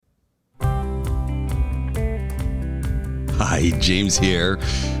Hi, James here,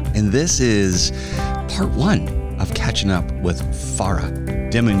 and this is part one of catching up with Farah,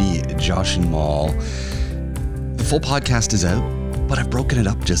 Demony, Josh, and Mal. The full podcast is out, but I've broken it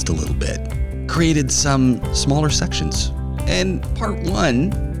up just a little bit, created some smaller sections, and part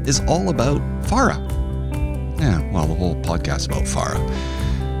one is all about Farah. Yeah, well, the whole podcast is about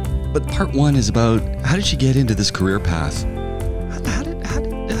Farah. But part one is about how did she get into this career path?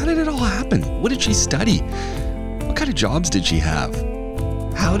 How did it all happen? What did she study? What kind of jobs did she have?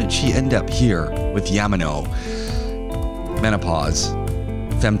 How did she end up here with Yamano, menopause,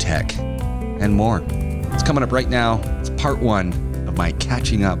 femtech, and more? It's coming up right now. It's part one of my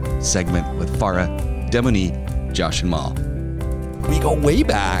catching up segment with Farah, Demony, Josh, and Mal. We go way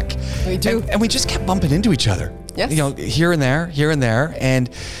back. We do. And we just kept bumping into each other. Yes. You know, here and there. And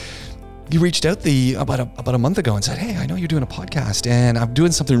you reached out about a month ago and said, hey, I know you're doing a podcast and I'm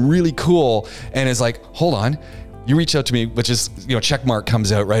doing something really cool. And it's like, hold on. You reach out to me, which is, check mark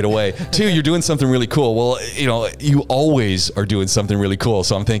comes out right away. 2, you're doing something really cool. Well, you always are doing something really cool.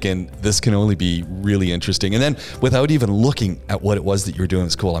 So I'm thinking this can only be really interesting. And then without even looking at what it was that you were doing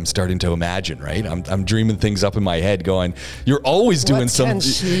that's cool, I'm starting to imagine, right? I'm dreaming things up in my head going, you're always doing something. What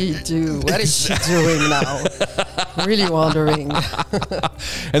can she do? What is she doing now? Really wondering.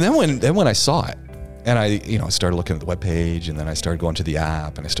 And then when I saw it, and I started looking at the webpage, and then I started going to the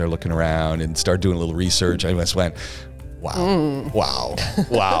app, and I started looking around and started doing a little research. I just went,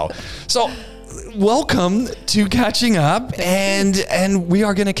 wow. So welcome to Catching Up, and we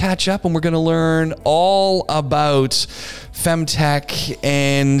are going to catch up, and we're going to learn all about femtech,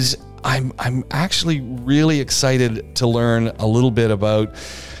 and I'm actually really excited to learn a little bit about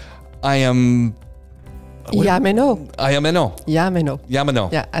Yamano.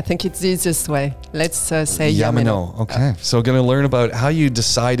 Yamano. Yeah, I think it's the easiest way. Let's say Yamano. Okay. So going to learn about how you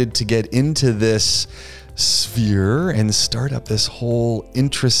decided to get into this sphere and start up this whole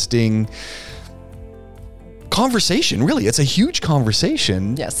interesting conversation. Really, it's a huge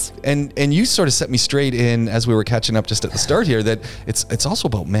conversation. Yes. And you sort of set me straight in as we were catching up just at the start here that it's also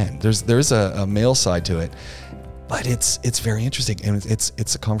about men. There's a male side to it, but it's very interesting, and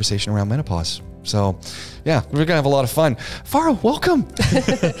it's a conversation around menopause. So, yeah, we're going to have a lot of fun. Farah, welcome.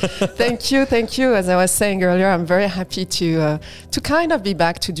 Thank you. As I was saying earlier, I'm very happy to kind of be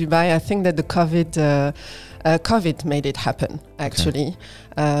back to Dubai. I think that the COVID made it happen, actually.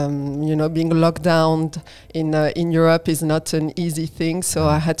 Okay. Being locked down in Europe is not an easy thing. So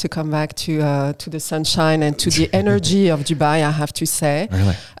I had to come back to the sunshine and to the energy of Dubai, I have to say.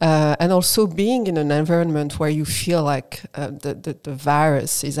 Really? And also being in an environment where you feel like the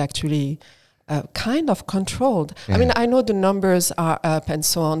virus is actually kind of controlled. Yeah. I mean, I know the numbers are up and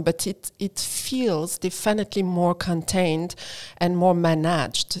so on, but it feels definitely more contained and more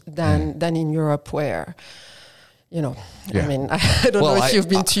managed than in Europe, where, I mean, I don't know if you've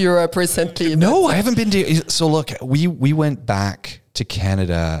been to Europe recently. No, I haven't been to. So look, we went back to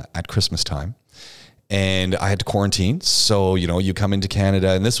Canada at Christmas time. And I had to quarantine. So, you come into Canada,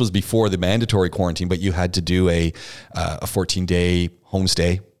 and this was before the mandatory quarantine, but you had to do a 14-day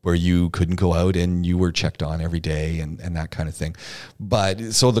homestay where you couldn't go out and you were checked on every day and that kind of thing.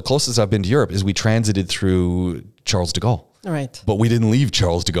 But so the closest I've been to Europe is we transited through Charles de Gaulle. Right. But we didn't leave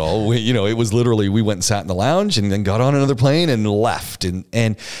Charles de Gaulle. It was literally, we went and sat in the lounge and then got on another plane and left. And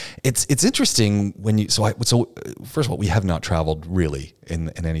it's interesting when so first of all, we have not traveled really in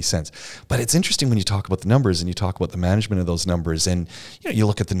any sense, but it's interesting when you talk about the numbers and you talk about the management of those numbers, and you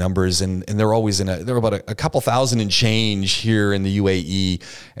look at the numbers and they're always they're about a couple thousand and change here in the UAE,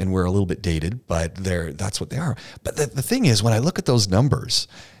 and we're a little bit dated, but that's what they are. But the thing is, when I look at those numbers,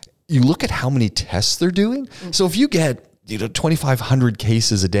 you look at how many tests they're doing. Mm-hmm. So if you get 2,500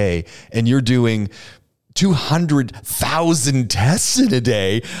 cases a day and you're doing 200,000 tests in a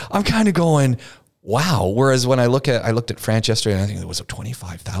day, I'm kind of going, wow. Whereas when I looked at France yesterday, and I think there was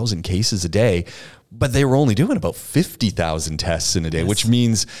 25,000 cases a day, but they were only doing about 50,000 tests in a day, yes. Which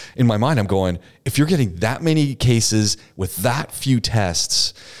means in my mind, I'm going, if you're getting that many cases with that few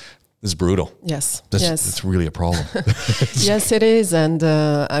tests, this is brutal. Yes. That's really a problem. Yes, it is. And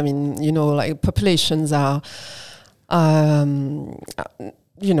I mean, like populations are,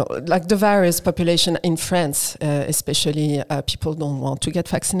 like the virus population in France, especially, people don't want to get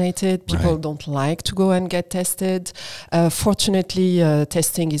vaccinated. People don't like to go and get tested. Fortunately,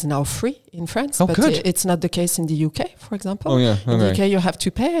 testing is now free in France, but it's not the case in the UK, for example. Oh, yeah. Okay. In the UK, you have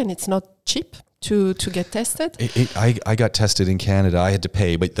to pay, and it's not cheap to get tested. I got tested in Canada. I had to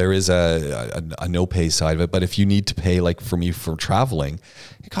pay, but there is a no pay side of it. But if you need to pay, like for me for traveling,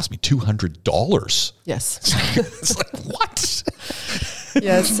 it cost me $200. Yes. It's like what?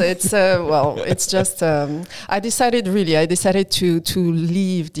 Yes, it's just I decided to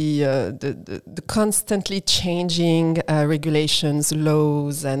leave the constantly changing regulations,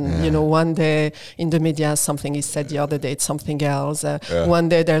 laws, and one day in the media something is said, the other day it's something else. One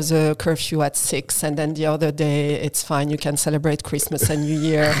day there's a curfew at 6, and then the other day it's fine, you can celebrate Christmas and New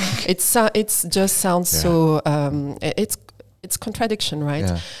Year. It's just sounds so it's contradiction, right?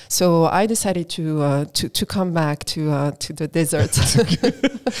 Yeah. So I decided to come back to the desert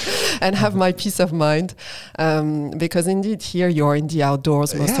and have my peace of mind, because indeed here you're in the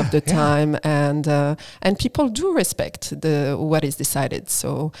outdoors most of the time, and people do respect what is decided.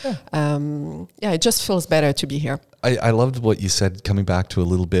 So it just feels better to be here. I loved what you said, coming back to a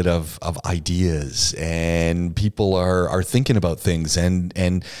little bit of ideas, and people are thinking about things and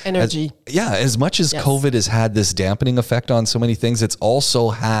energy. As much as COVID has had this dampening effect on so many things, it's also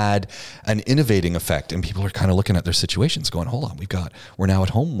had an innovating effect, and people are kind of looking at their situations going, hold on, we're now at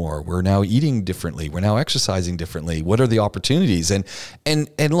home more. We're now eating differently. We're now exercising differently. What are the opportunities? And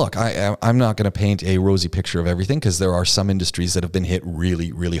look, I'm not going to paint a rosy picture of everything, because there are some industries that have been hit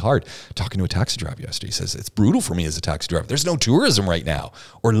really, really hard. Talking to a taxi driver yesterday, he says, it's brutal for me as a taxi driver. There's no tourism right now,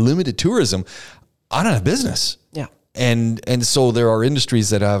 or limited tourism. I don't have business. Yeah. And so there are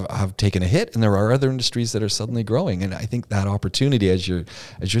industries that have taken a hit, and there are other industries that are suddenly growing. And I think that opportunity, as you're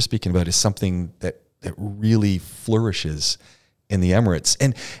speaking about, is something that really flourishes in the Emirates.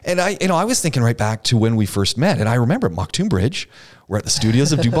 And I was thinking right back to when we first met, and I remember at Maktoum Bridge, we're at the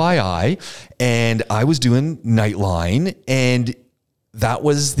studios of Dubai Eye, and I was doing Nightline, and that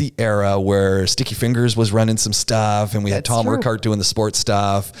was the era where Sticky Fingers was running some stuff, and we had Tom Urquhart doing the sports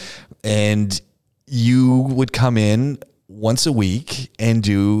stuff, and you would come in once a week and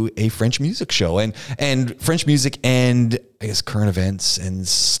do a French music show, and French music, and I guess current events and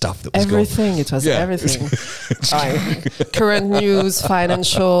stuff that was everything. It was everything. Current news,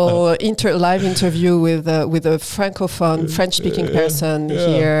 financial, live interview with a francophone, French-speaking person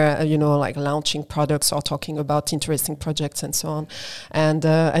here. Like launching products or talking about interesting projects and so on. And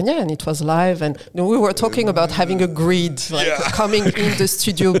it was live. And we were talking about having a grid, coming in the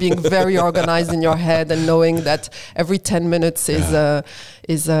studio, being very organized in your head, and knowing that every 10 minutes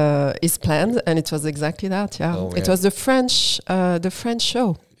is planned, and it was exactly that. It was the French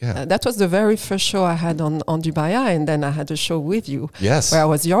show. That was the very first show I had on Dubai Eye, and then I had a show with you, where I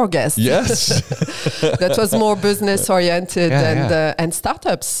was your guest. Yes, that was more business oriented and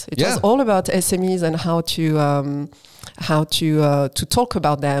startups. It was all about SMEs and how to talk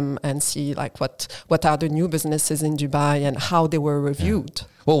about them and see like what are the new businesses in Dubai and how they were reviewed. Yeah.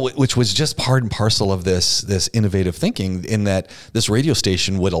 Well, which was just part and parcel of this innovative thinking, in that this radio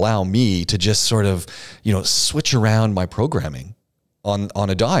station would allow me to just sort of, switch around my programming on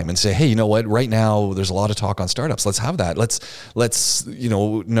a dime and say, hey, you know what, right now there's a lot of talk on startups. Let's have that. Let's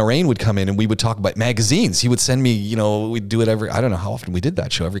Narain would come in and we would talk about magazines. He would send me, we'd do it I don't know how often we did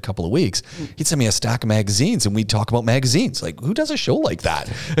that show, every couple of weeks. He'd send me a stack of magazines and we'd talk about magazines. Like, who does a show like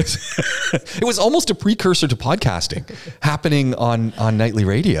that? It was almost a precursor to podcasting happening on nightly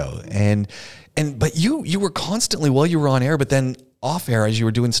radio. But you were constantly, while you were on air, but then off air, as you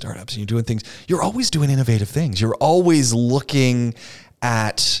were doing startups and you're doing things, you're always doing innovative things. You're always looking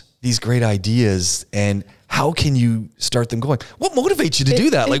at these great ideas and how can you start them going? What motivates you to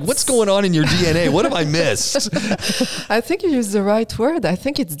do that? Like, what's going on in your DNA? What have I missed? I think you used the right word. I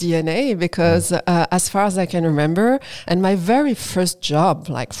think it's DNA, because as far as I can remember, and my very first job,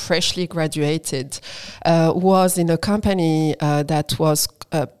 like freshly graduated, was in a company that was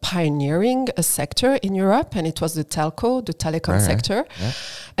pioneering a sector in Europe, and it was the telecom sector. Yeah.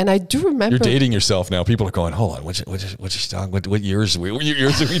 And I do remember. You're dating yourself now. People are going, hold on, what's she talking? What years are we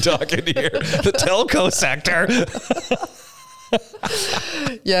talking here? The telco sector.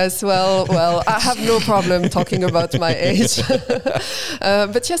 Yes, well, I have no problem talking about my age,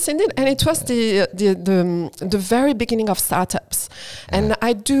 but yes, indeed, and it was the very beginning of startups, and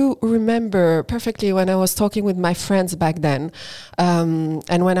I do remember perfectly when I was talking with my friends back then,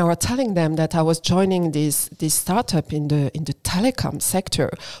 and when I was telling them that I was joining this startup in the telecom sector,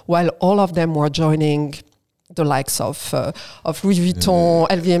 while all of them were joining the likes of Louis Vuitton,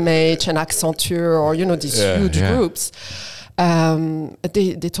 LVMH, and Accenture, or these huge groups.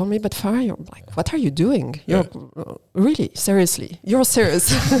 They told me, but Farah, you're like, what are you doing? You're really, seriously, you're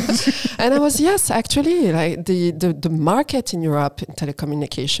serious. And I was, yes, actually, like the market in Europe in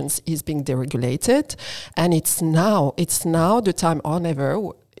telecommunications is being deregulated, and it's now the time or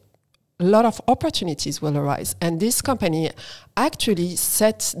never. a lot of opportunities will arise. And this company actually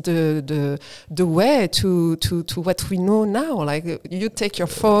set the way to what we know now. Like you take your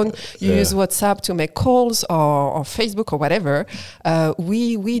phone, you use WhatsApp to make calls or Facebook or whatever.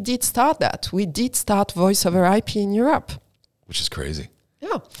 We did start that. We did start Voice over IP in Europe. Which is crazy.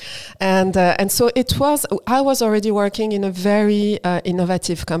 Yeah, and so it was. I was already working in a very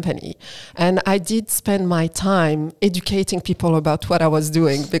innovative company, and I did spend my time educating people about what I was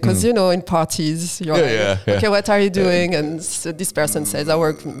doing because in parties you're okay, what are you doing? And so this person says, I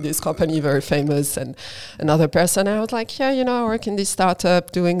work in this company, very famous, and another person, I was like, I work in this startup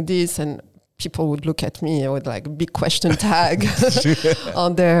doing this, and people would look at me with like a big question tag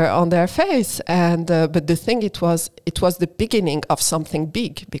on their face. And but the thing, it was the beginning of something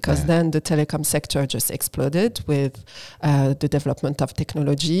big, because then the telecom sector just exploded with the development of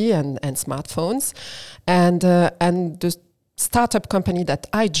technology and smartphones, and the startup company that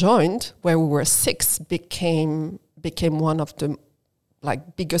I joined, where we were 6, became one of the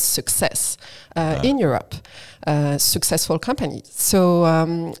biggest success in Europe, successful company. So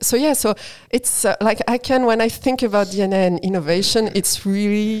it's when I think about DNA and innovation, it's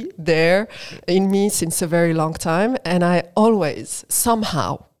really there in me since a very long time. And I always,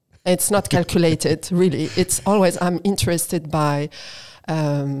 somehow, it's not calculated really, it's always, I'm interested by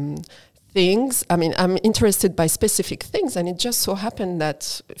things. I mean, I'm interested by specific things, and it just so happened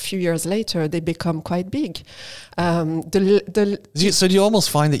that a few years later they become quite big. So do you almost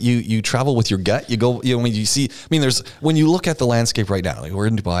find that you travel with your gut? You go, when you see, when you look at the landscape right now, like we're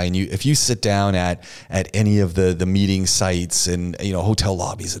in Dubai, and if you sit down at any of the meeting sites and hotel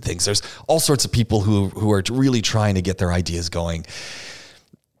lobbies and things, there's all sorts of people who are really trying to get their ideas going.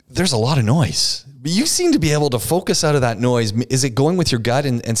 There's a lot of noise. You seem to be able to focus out of that noise. Is it going with your gut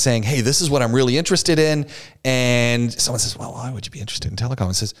and saying, hey, this is what I'm really interested in? And someone says, well, why would you be interested in telecom?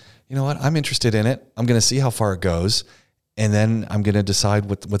 And says, you know what? I'm interested in it. I'm going to see how far it goes. And then I'm going to decide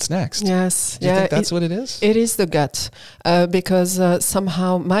what's next. Yes. Do you think that's what it is? It is the gut, because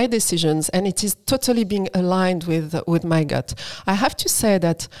somehow my decisions, and it is totally being aligned with my gut. I have to say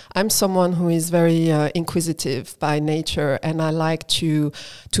that I'm someone who is very inquisitive by nature, and I like to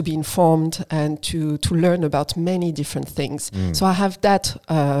be informed and to learn about many different things. So I have that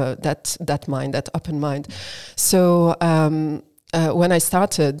mind, that open mind. So when I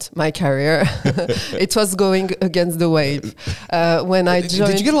started my career, it was going against the wave. When I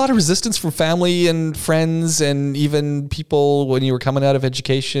joined, did you get a lot of resistance from family and friends and even people when you were coming out of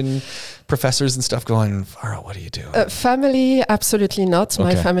education, professors and stuff going, Farah, what are you doing? Family, absolutely not. Okay.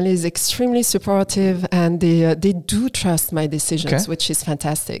 My family is extremely supportive, and they do trust my decisions, which is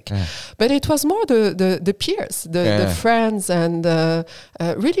fantastic. Yeah. But it was more the peers, the friends, and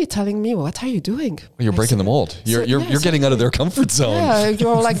really telling me, what are you doing? Well, you're breaking the mold. You're getting out of their comfort zone. Yeah,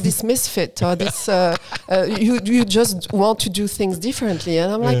 you're like this misfit, or this you just want to do things differently.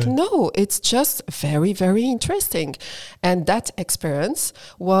 And I'm like, no, it's just very, very interesting. And that experience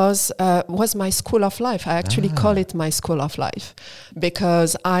was my school of life. I actually call it my school of life,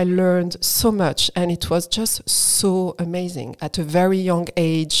 because I learned so much, and it was just so amazing at a very young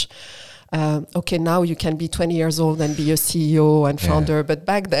age. Now you can be 20 years old and be a CEO and founder, but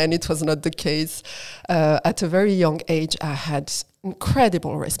back then it was not the case. At a very young age, I had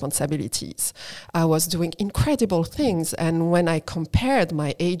incredible responsibilities. I was doing incredible things, and when I compared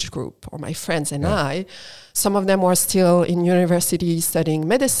my age group, or my friends and I, some of them were still in university studying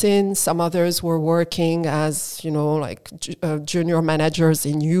medicine, some others were working as, junior managers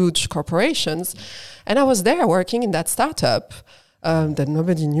in huge corporations, and I was there working in that startup that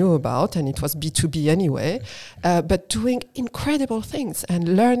nobody knew about, and it was B2B anyway, but doing incredible things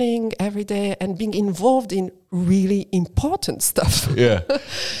and learning every day and being involved in really important stuff. Yeah.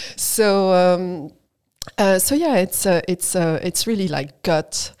 It's really like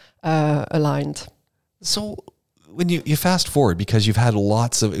gut aligned. So when you fast forward, because you've had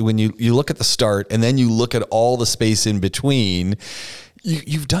lots of, when you look at the start and then you look at all the space in between,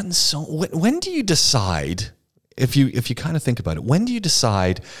 you've done so. When do you decide? If you kind of think about it, when do you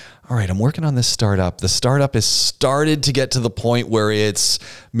decide, all right, I'm working on this startup. The startup has started to get to the point where it's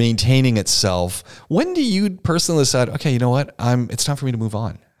maintaining itself. When do you personally decide, okay, you know what, it's time for me to move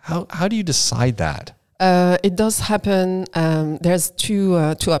on? How do you decide that? It does happen. There's two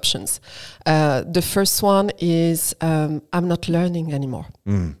options. The first one is I'm not learning anymore.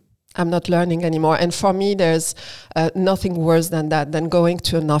 I'm not learning anymore. And for me, there's nothing worse than that, than going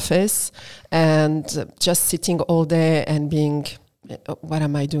to an office and just sitting all day and being, what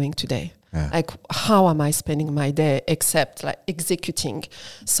am I doing today? Like, how am I spending my day except like executing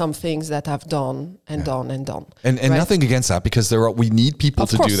some things that I've done and done and done. And right? Nothing against that, because we need people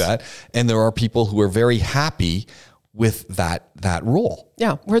to do that. And there are people who are very happy with that role.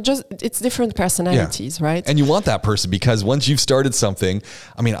 Yeah, it's different personalities, right? And you want that person, because once you've started something,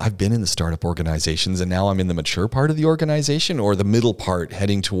 I mean, I've been in the startup organizations, and now I'm in the mature part of the organization, or the middle part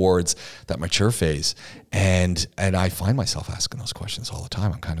heading towards that mature phase. And I find myself asking those questions all the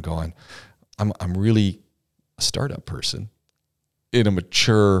time. I'm kind of going, I'm really a startup person in a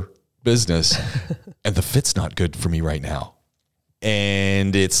mature business and the fit's not good for me right now.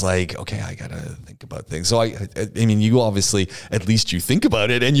 And it's like, okay, I got to think about things. So I mean, you obviously, at least you think about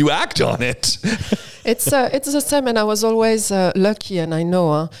it and you act on it. It's the same. And I was always lucky, and I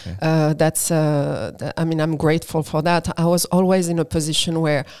know I mean, I'm grateful for that. I was always in a position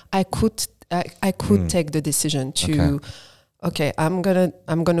where I could take the decision to, okay, I'm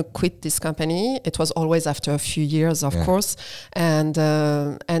gonna quit this company. It was always after a few years, of course, and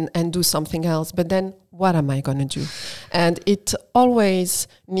do something else. But then, what am I gonna do? And it always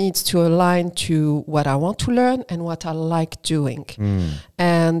needs to align to what I want to learn and what I like doing.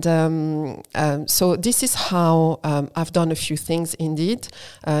 And so this is how I've done a few things. Indeed,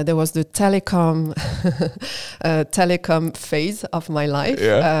 there was the telecom phase of my life,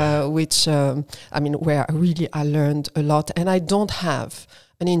 which I mean, where I learned a lot, and I don't have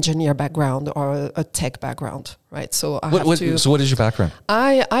an engineer background or a tech background, right? So So what is your background?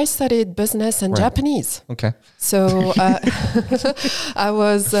 I studied business and Japanese. Okay. So I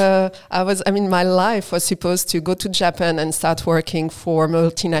mean, my life was supposed to go to Japan and start working for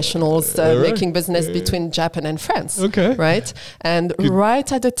multinationals, making business between Japan and France. Okay. Right. And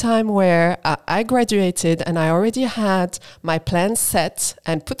right at the time where I graduated, and I already had my plan set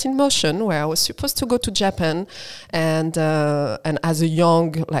and put in motion, where I was supposed to go to Japan, and as a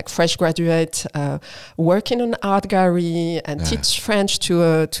young, like fresh graduate, work in an art gallery and teach French to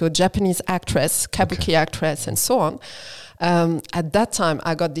a Japanese actress, kabuki actress, and so on. At that time,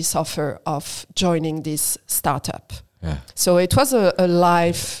 I got this offer of joining this startup. Yeah. So it was a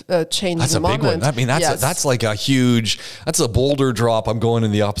life changing moment. That's a big one. I mean, that's like that's a boulder drop. I'm going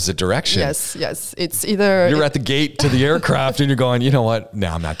in the opposite direction. Yes. It's either you're at the gate to the aircraft and you're going, you know what?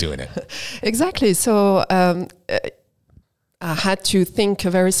 No, I'm not doing it. Exactly. So I had to think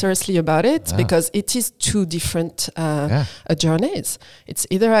very seriously about it, because it is two different journeys. It's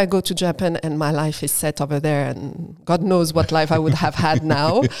either I go to Japan and my life is set over there, and God knows what life I would have had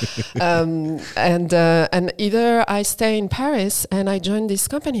now, and either I stay in Paris and I join this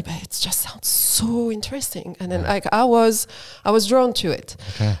company. But it just sounds so interesting, and then like I was drawn to it.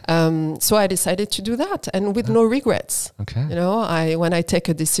 Okay. So I decided to do that, and with no regrets. Okay. You know, when I take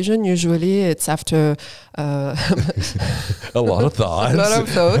a decision, usually it's after. A lot of thoughts. A lot of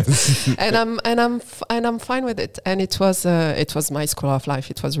thoughts, and I'm fine with it. And it was my school of life.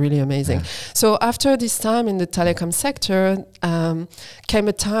 It was really amazing. Yeah. So after this time in the telecom sector, came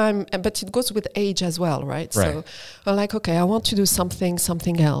a time, but it goes with age as well, right? So I'm like, okay, I want to do something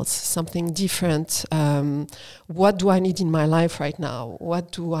else, something different. What do I need in my life right now?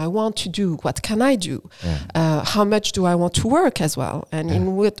 What do I want to do? What can I do? Yeah. How much do I want to work as well? And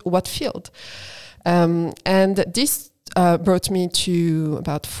in what field? And this brought me to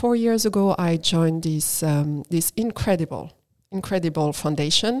about 4 years ago. I joined this incredible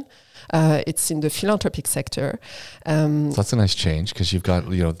foundation. It's in the philanthropic sector. So that's a nice change, because you've got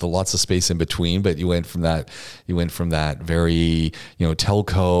the lots of space in between, but you went from that very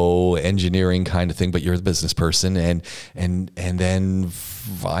telco engineering kind of thing, but you're a business person, and then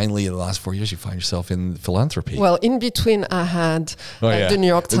finally in the last 4 years you find yourself in philanthropy. Well, in between I had the New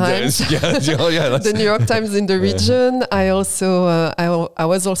York Times, the New York Times in the region. I also I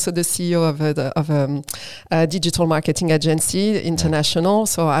was also the CEO of a digital marketing agency international.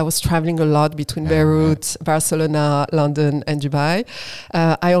 So I was traveling a lot between Beirut, Barcelona, London, and Dubai.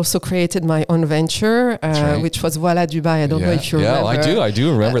 I also created my own venture, which was Voila Dubai. I don't know if you remember. Yeah, I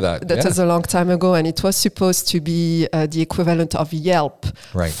do remember that. That was a long time ago, and it was supposed to be the equivalent of Yelp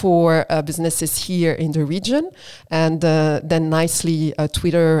for businesses here in the region. And then nicely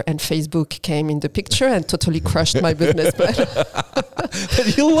Twitter and Facebook came in the picture and totally crushed my business plan.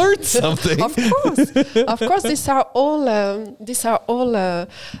 But you learned something. Of course, these are all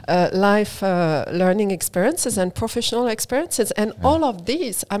life learning experiences and professional experiences, and all of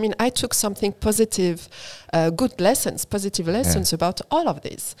these. I mean, I took something positive, positive lessons about all of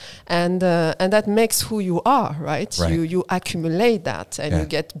this, and that makes who you are, right? You accumulate that, and you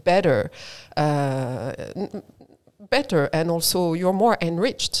get better, and also you're more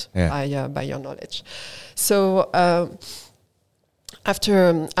enriched by your knowledge. So.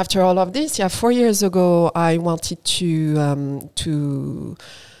 after all of this, 4 years ago, I wanted to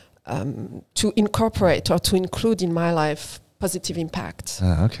incorporate or to include in my life positive impact.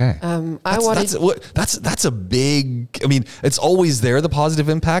 Okay. That's a big. I mean, it's always there, the positive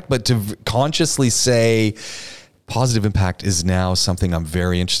impact, but to consciously say positive impact is now something I'm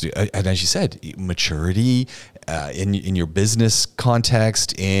very interested in. And as you said, maturity in your business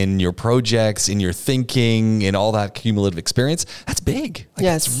context, in your projects, in your thinking, in all that cumulative experience, that's big.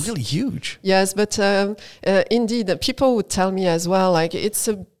 Yes. It's really huge. Yes, but indeed, people would tell me as well, like, it's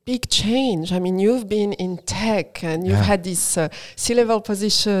a big change. I mean, you've been in tech and you've had these C-level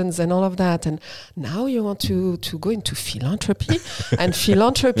positions and all of that, and now you want to go into philanthropy. And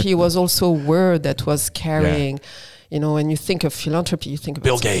philanthropy was also a word that was carrying, you know, when you think of philanthropy, you think of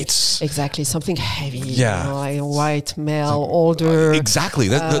Bill Gates. Exactly, something heavy. Yeah. You know, like a white male, older.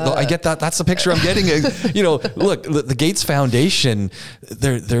 Exactly. I get that. That's the picture I'm getting. You know, look, the Gates Foundation,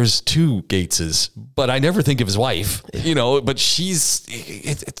 there's two Gateses, but I never think of his wife, you know, but she's,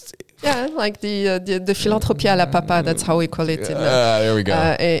 yeah, like the philanthropie à la papa, that's how we call it there we go.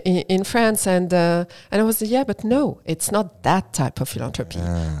 In France. And I was, but no, it's not that type of philanthropy.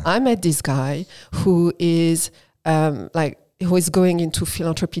 I met this guy who is who is going into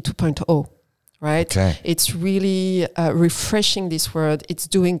philanthropy 2.0, right? Okay. It's really refreshing this word. It's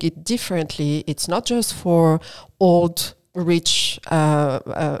doing it differently. It's not just for old, rich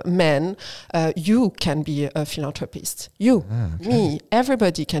men. You can be a philanthropist. You, me,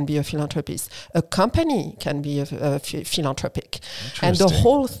 everybody can be a philanthropist. A company can be a philanthropic. And the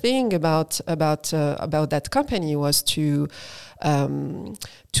whole thing about that company was to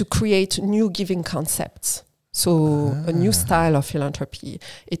create new giving concepts. So a new style of philanthropy.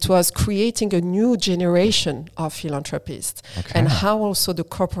 It was creating a new generation of philanthropists, and how also the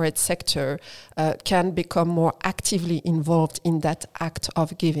corporate sector can become more actively involved in that act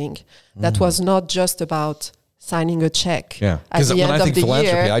of giving. That was not just about signing a check. Yeah, because when I think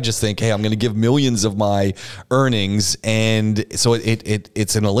philanthropy, I just think, hey, I'm going to give millions of my earnings, and so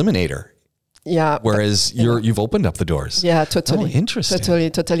it's an eliminator. Yeah. Whereas you've opened up the doors. Yeah, totally. Oh, interesting.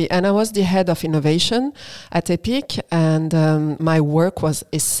 Totally. And I was the head of innovation at Epic, and my work was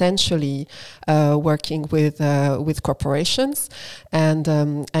essentially working with corporations, and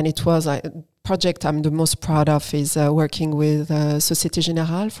it was project I'm the most proud of is working with Société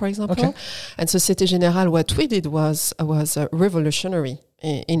Générale, for example. Okay. And Société Générale, what we did was revolutionary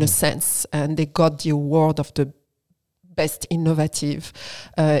in a sense, and they got the award of the best innovative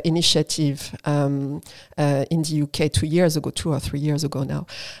initiative in the UK 2 or 3 years ago now.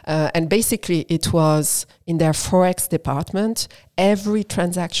 And basically it was in their Forex department, every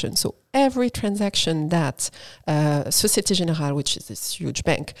transaction that Société Générale, which is this huge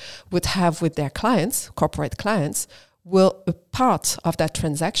bank, would have with their clients, corporate clients, a part of that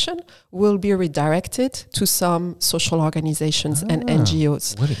transaction will be redirected to some social organizations and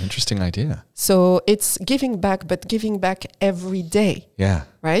NGOs. What an interesting idea. So it's giving back, but giving back every day. Yeah.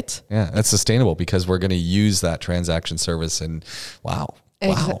 Right? Yeah, that's sustainable because we're going to use that transaction service, and wow.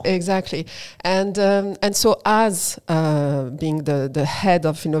 Exactly. And so as being the head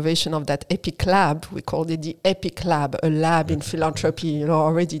of innovation of that Epic Lab, we called it the Epic Lab, a lab in philanthropy. You know,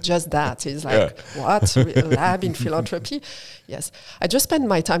 already just that is like, what? A lab in philanthropy? Yes. I just spend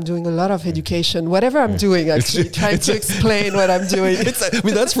my time doing a lot of education, whatever I'm doing, actually, trying to explain what I'm doing.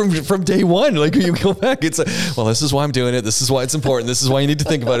 That's from day one. Like, you go back, it's well, this is why I'm doing it. This is why it's important. This is why you need to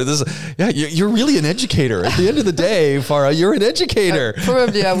think about it. You're really an educator. At the end of the day, Farah, you're an educator.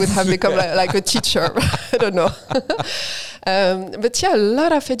 Probably I would have become like a teacher. I don't know. But a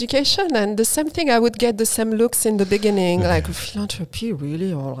lot of education, and the same thing. I would get the same looks in the beginning, like philanthropy,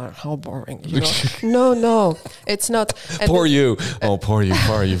 really? Oh, how boring! You know? No, it's not. And poor you. Oh, poor you,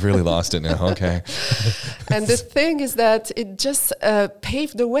 Farah. You've really lost it now. Okay. And the thing is that it just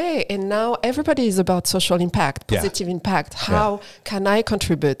paved the way, and now everybody is about social impact, positive impact. How can I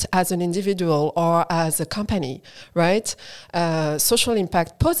contribute as an individual or as a company, right? Social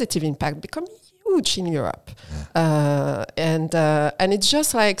impact, positive impact become huge in Europe, and it's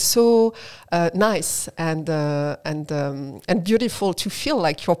just like so nice and beautiful to feel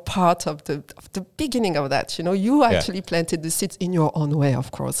like you're part of the beginning of that. You know, you actually planted the seeds in your own way,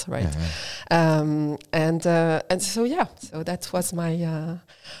 of course, right? And so so that was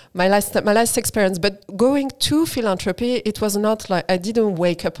my last experience. But going to philanthropy, it was not like I didn't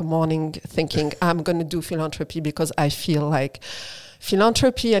wake up a morning thinking I'm going to do philanthropy because I feel like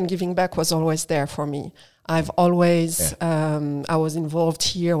philanthropy and giving back was always there for me. I've always, I was involved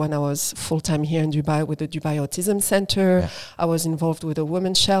here when I was full-time here in Dubai with the Dubai Autism Center. Yeah. I was involved with a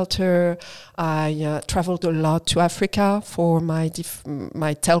women's shelter. I traveled a lot to Africa for my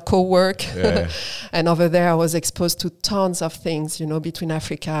telco work. Yeah. And over there, I was exposed to tons of things, between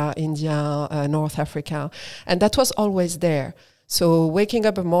Africa, India, North Africa. And that was always there. So waking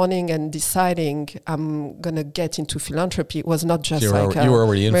up a morning and deciding I'm going to get into philanthropy was not just you were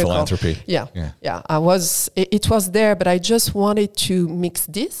already in philanthropy. Yeah. I was, it was there, but I just wanted to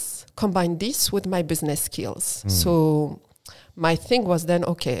combine this with my business skills. So my thing was then,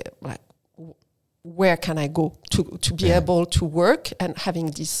 okay, like, where can I go to be able to work and having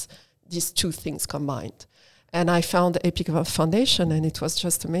these two things combined? And I found the Epic Foundation, and it was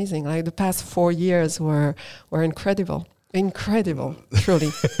just amazing. Like the past 4 years were incredible. Incredible, truly.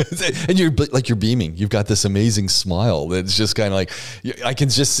 And you're beaming. You've got this amazing smile that's just kind of like, I can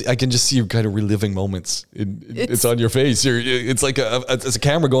just see you kind of reliving moments. It's on your face. It's like it's a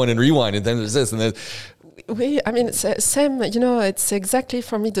camera going and rewind, and then there's this, and then. Same, it's exactly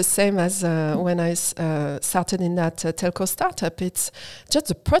for me the same as when I started in that telco startup. It's just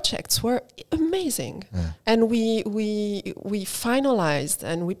the projects were amazing. Yeah. And we finalized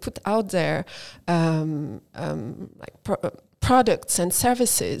and we put out there products and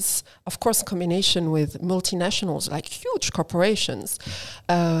services, of course, in combination with multinationals, like huge corporations,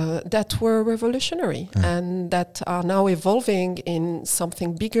 that were revolutionary and that are now evolving in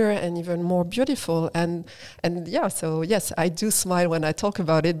something bigger and even more beautiful. So yes, I do smile when I talk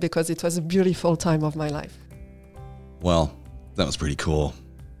about it because it was a beautiful time of my life. Well, that was pretty cool.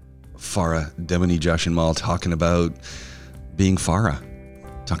 Farah Demini-Jashinmal talking about being Farah,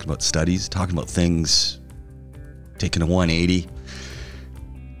 talking about studies, talking about things, taking a 180,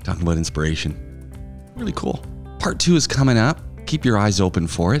 talking about inspiration. Really cool. Part 2 is coming up. Keep your eyes open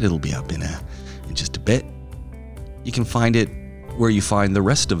for it. It'll be up in just a bit. You can find it where you find the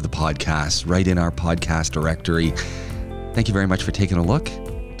rest of the podcast, right in our podcast directory. Thank you very much for taking a look.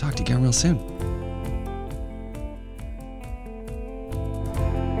 Talk to you again real soon.